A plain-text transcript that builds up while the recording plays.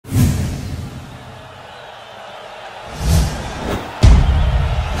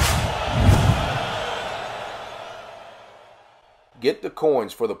Get the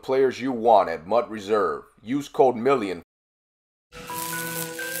coins for the players you want at MUT Reserve. Use code MILLION.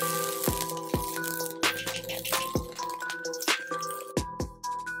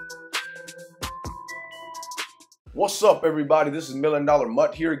 What's up, everybody? This is $1 Million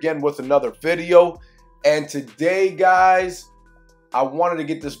MUT here again with another video. And today, guys, I wanted to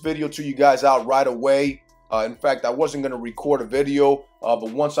get this video to you guys out right away. In fact, I wasn't going to record a video,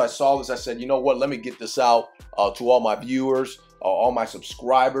 but once I saw this, I said, you know what, let me get this out to all my viewers, all my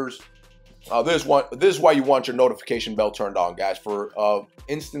subscribers. This is why you want your notification bell turned on, guys, for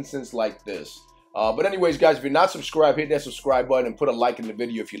instances like this. But anyways, guys, if you're not subscribed, hit that subscribe button and put a like in the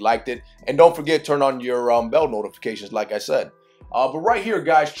video if you liked it. And don't forget, turn on your bell notifications, like I said. But right here,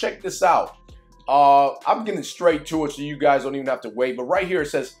 guys, check this out. I'm getting straight to it so you guys don't even have to wait. But right here it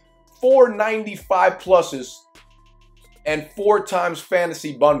says 495 pluses and 4 times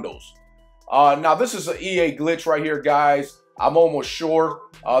fantasy bundles. Now, this is an EA glitch right here, guys. I'm almost sure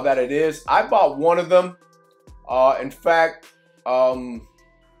that it is. I bought one of them. In fact,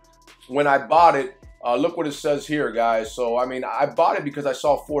 when I bought it, look what it says here, guys. So, I mean, I bought it because I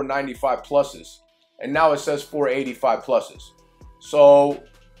saw 495 pluses. And now it says 485 pluses. So,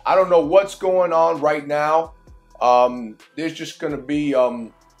 I don't know what's going on right now. There's just going to be a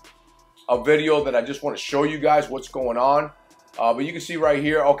video that I just want to show you guys what's going on. But you can see right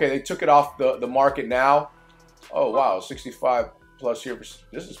here, okay, they took it off the market now. Oh, wow, 65 plus here.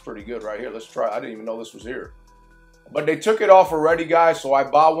 This is pretty good right here. Let's try. I didn't even know this was here. But they took it off already, guys, so I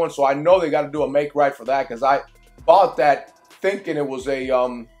bought one. So I know they got to do a make right for that because I bought that thinking it was a,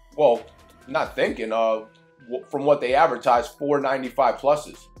 well, not thinking, from what they advertised, 495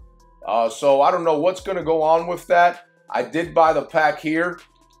 pluses. So I don't know what's going to go on with that. I did buy the pack here.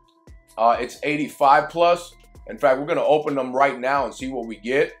 It's 85 plus. In fact, we're going to open them right now and see what we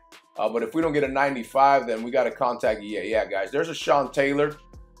get. But if we don't get a 95, then we got to contact EA. Yeah, guys, there's a Sean Taylor,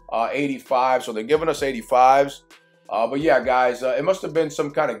 85. So they're giving us 85s. But yeah, guys, it must have been some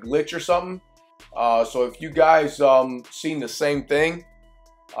kind of glitch or something. So if you guys seen the same thing,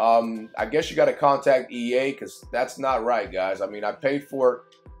 I guess you got to contact EA because that's not right, guys. I mean, I paid for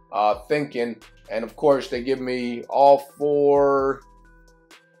thinking, and of course they give me all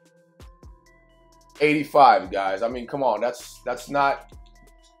 485, guys. I mean, come on, that's not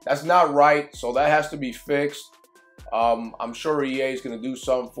right. So that has to be fixed. I'm sure EA is going to do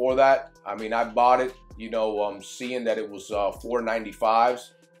something for that. I mean, I bought it, you know, seeing that it was 495s.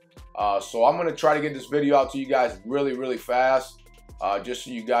 So I'm going to try to get this video out to you guys really, really fast, just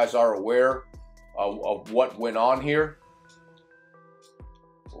so you guys are aware of what went on here.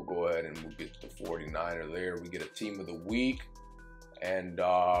 We'll go ahead and we'll get the 49er there. We get a team of the week, and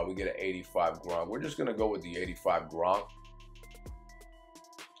we get an 85 Gronk. We're just going to go with the 85 Gronk.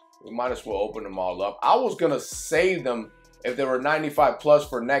 We might as well open them all up. I was going to save them if they were 95 plus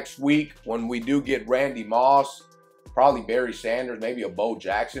for next week when we do get Randy Moss, probably Barry Sanders, maybe a Bo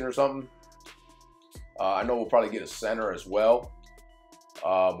Jackson or something. I know we'll probably get a center as well.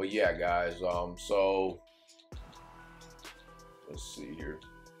 But yeah, guys, so let's see here.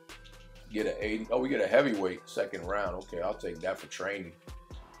 Get an 80. Oh, we get a heavyweight second round. Okay, I'll take that for training.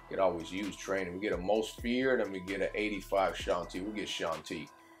 You can always use training. We get a most feared, and we get an 85 Sean T. We'll get Sean T.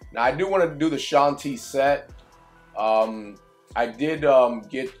 Now, I do want to do the Sean T set. I did I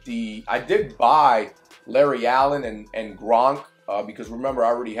did buy Larry Allen and Gronk because remember, I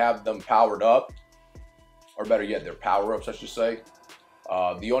already have them powered up, or better yet, they're power-ups, I should say.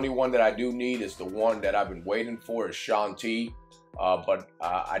 The only one that I do need is the one that I've been waiting for is Sean T. But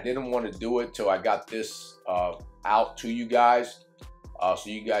I didn't want to do it till I got this out to you guys, so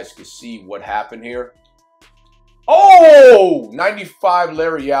you guys could see what happened here. Oh, 95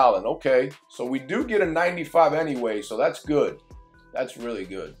 Larry Allen. Okay, so we do get a 95 anyway, so that's good. That's really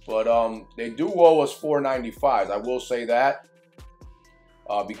good. But they do owe us 495s. I will say that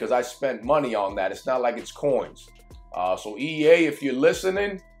because I spent money on that. It's not like it's coins. So EA, if you're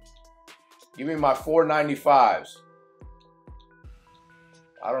listening, give me my 495s.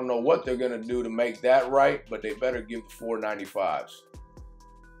 I don't know what they're going to do to make that right, but they better give the 495s.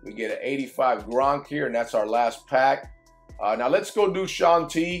 We get an 85 Gronk here, and that's our last pack. Now let's go do Sean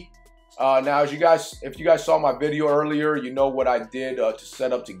T. Now, if you guys saw my video earlier, you know what I did to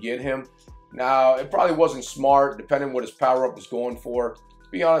set up to get him. Now, it probably wasn't smart, depending what his power-up is going for. To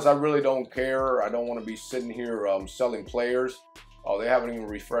be honest, I really don't care. I don't want to be sitting here selling players. Oh, they haven't even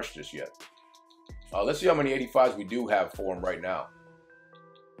refreshed this yet. Let's see how many 85s we do have for him right now.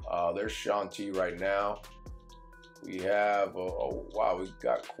 There's Sean T right now. We have, oh wow, we've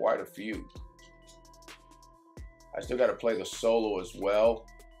got quite a few. I still got to play the solo as well.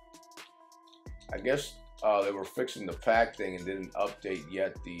 I guess They were fixing the pack thing and didn't update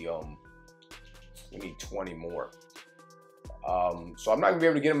yet the we need 20 more. So I'm not gonna be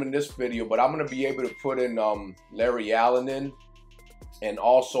able to get him in this video, but I'm gonna be able to put in Larry Allen in, and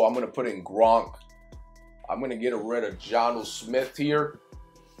also I'm gonna put in Gronk. I'm gonna get rid of Jonnu Smith here,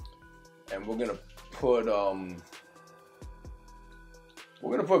 and we're gonna put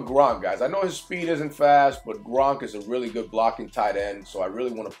Gronk, guys. I know his speed isn't fast, but Gronk is a really good blocking tight end, so I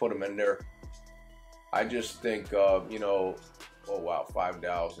really want to put him in there. I just think, you know, oh wow,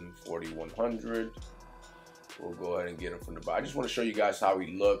 5,000, 4,100. We'll go ahead and get him from the bottom. I just want to show you guys how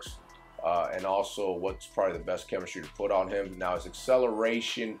he looks, and also what's probably the best chemistry to put on him. Now his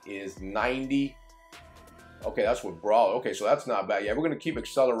acceleration is 90. Okay, that's with Brawl. Okay, so that's not bad. Yeah, we're gonna keep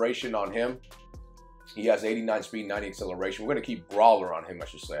acceleration on him. He has 89 speed, 90 acceleration. We're gonna keep Brawler on him, I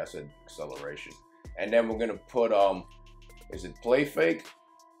should say. I said acceleration. And then we're gonna put is it play fake?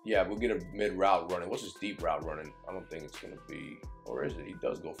 Yeah, we'll get a mid route running. What's his deep route running? I don't think it's gonna be, or is it? He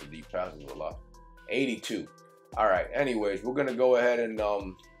does go for deep passes a lot. 82. All right. Anyways, we're gonna go ahead and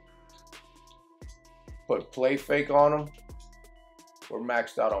put play fake on him. We're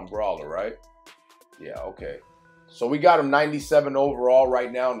maxed out on Brawler, right? Yeah. Okay. So we got him 97 overall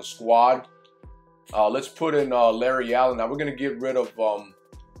right now in the squad. Let's put in Larry Allen. Now we're gonna get rid of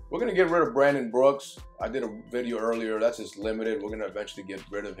Brandon Brooks. I did a video earlier. That's just limited. We're gonna eventually get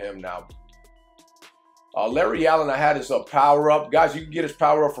rid of him now. Larry Allen, I had his power up. Guys, you can get his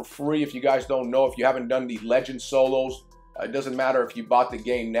power up for free if you guys don't know. If you haven't done the legend solos, it doesn't matter if you bought the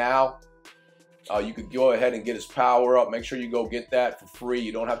game now. You could go ahead and get his power up. Make sure you go get that for free.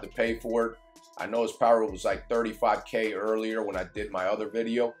 You don't have to pay for it. I know his power up was like 35K earlier when I did my other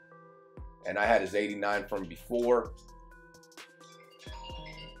video. And I had his 89 from before.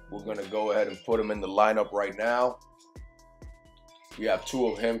 We're going to go ahead and put him in the lineup right now. We have 2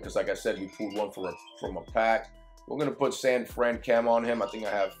 of him because, like I said, we pulled one from a pack. We're going to put San Fran Cam on him. I think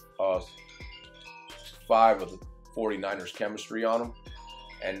I have 5 of the 49ers chemistry on him.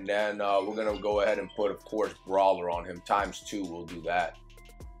 And then we're going to go ahead and put, of course, Brawler on him. ×2, we'll do that.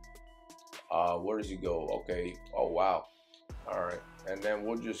 Where does he go? Okay. Oh, wow. All right. And then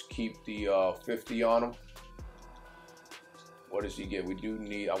we'll just keep the 50 on him. What does he get? We do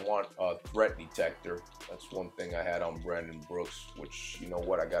need, I want a threat detector. That's one thing I had on Brandon Brooks, which, you know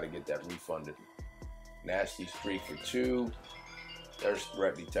what, I got to get that refunded. Nasty streak for 2. There's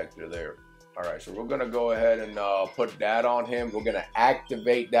threat detector there. All right, so we're going to go ahead and put that on him. We're going to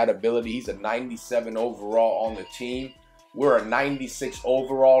activate that ability. He's a 97 overall on the team. We're a 96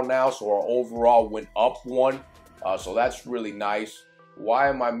 overall now, so our overall went up 1. So that's really nice. Why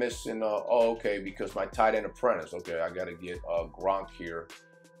am I missing? Oh, okay, because my tight end apprentice. Okay, I got to get Gronk here,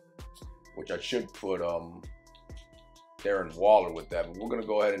 which I should put Darren Waller with that. But we're going to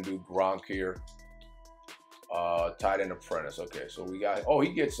go ahead and do Gronk here. Tight end apprentice. Okay, so we got, oh,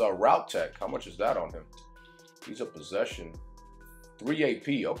 he gets route tech. How much is that on him? He's a possession. 3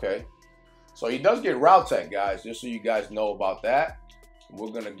 AP. Okay. So he does get route tech, guys, just so you guys know about that.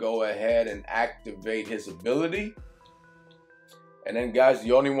 We're going to go ahead and activate his ability. And then, guys,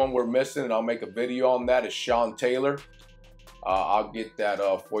 the only one we're missing, and I'll make a video on that, is Sean Taylor. I'll get that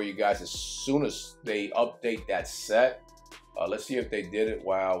for you guys as soon as they update that set. Let's see if they did it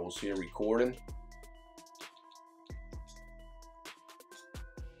while I was here recording.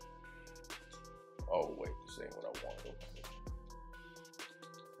 Oh, wait, this ain't what I want. Okay.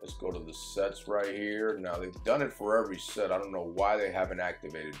 Let's go to the sets right here. Now, they've done it for every set. I don't know why they haven't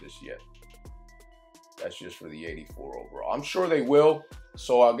activated this yet. That's just for the 84 overall. I'm sure they will.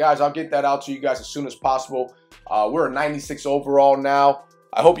 So, guys, I'll get that out to you guys as soon as possible. We're a 96 overall now.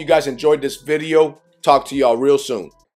 I hope you guys enjoyed this video. Talk to y'all real soon.